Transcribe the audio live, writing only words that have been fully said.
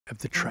of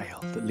the trail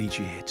that leads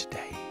you here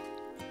today.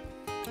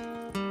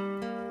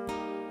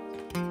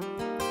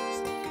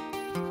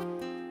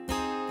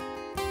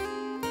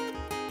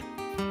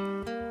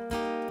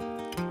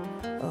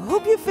 I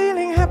hope you're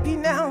feeling happy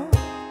now.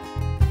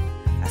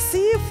 I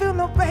see you feel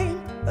no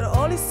pain, but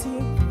all it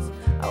seems,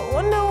 I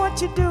wonder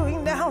what you're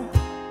doing now.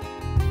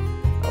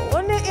 I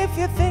wonder if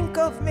you think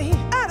of me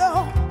at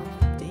all.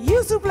 Do you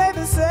used to play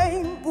the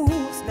same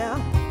moves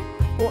now?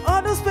 Or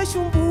are those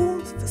special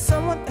moves for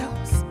someone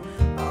else?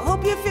 I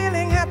hope you're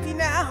feeling happy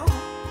now.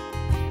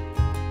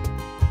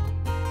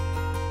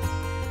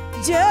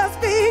 Just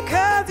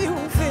because you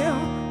feel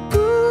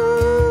good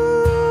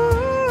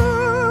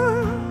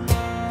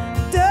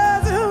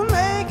doesn't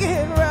make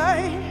it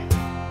right.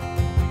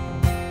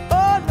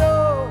 Oh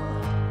no,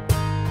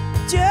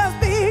 just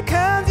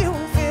because you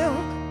feel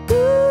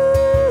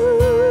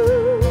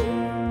good,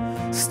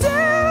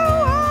 still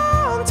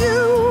want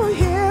you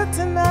here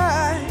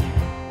tonight,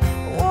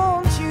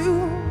 won't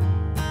you?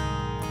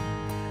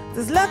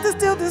 There's left to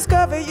still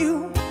discover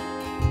you.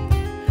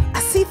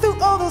 I see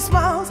through all those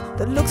smiles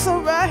that look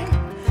so right.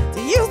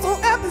 Do you still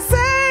have the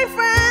same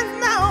friends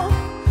now?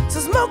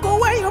 So smoke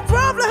away your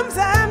problems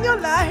and your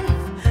life.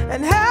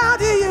 And how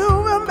do you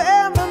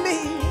remember me?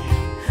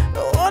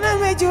 The one that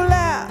made you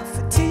laugh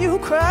until you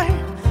cry.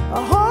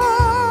 I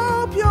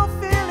hope you're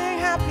feeling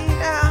happy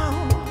now.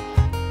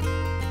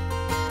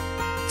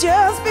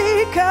 Just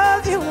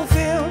because you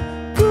feel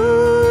good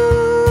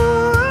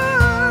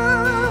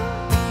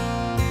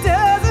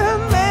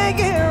doesn't make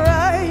it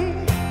right.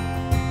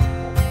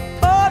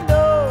 Oh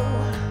no,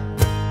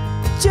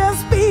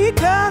 just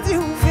because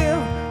you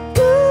feel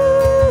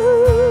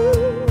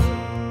good,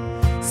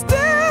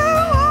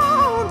 still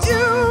want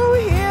you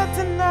here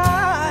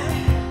tonight,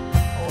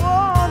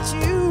 want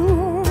you.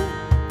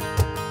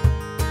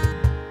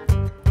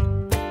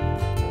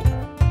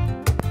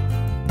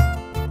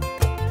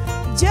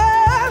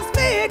 Just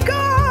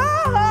because,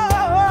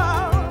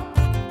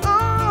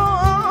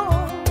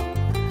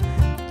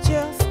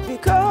 just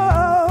because.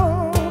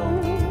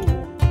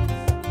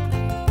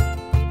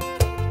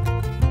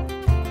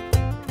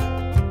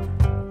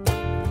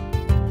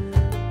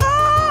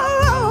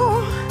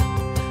 Oh,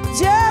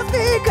 just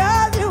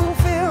because you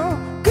feel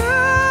good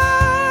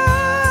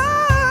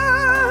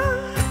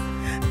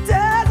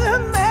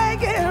doesn't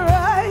make it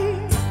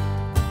right.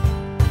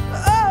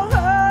 Oh,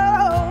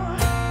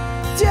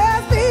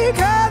 just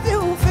because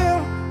you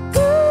feel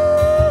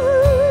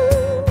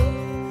good,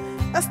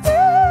 I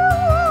still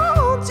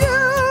want you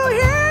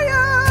here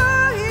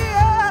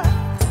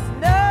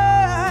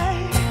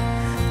tonight.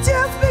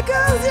 Just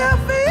because you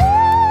feel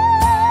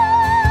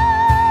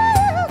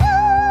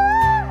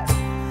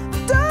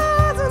good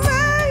doesn't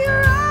make it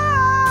right.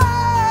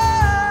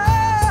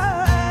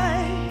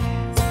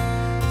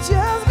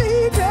 Just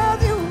because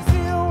you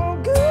feel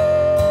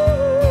good,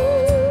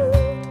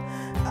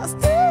 I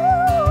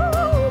still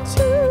want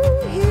you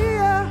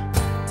here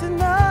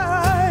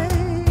tonight.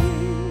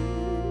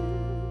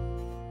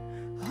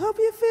 I hope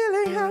you're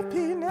feeling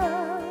happy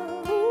now.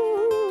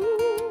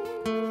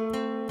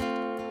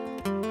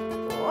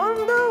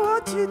 Wonder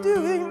what you're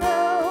doing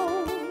now.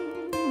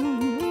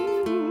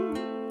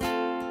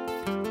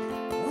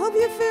 I hope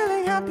you're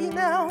feeling happy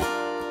now.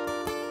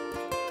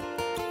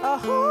 I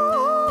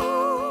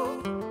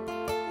hope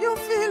you're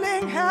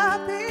feeling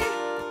happy,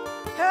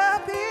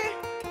 happy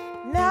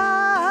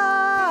now.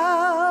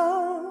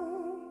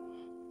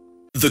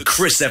 The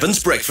Chris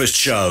Evans Breakfast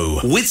Show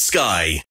with Sky.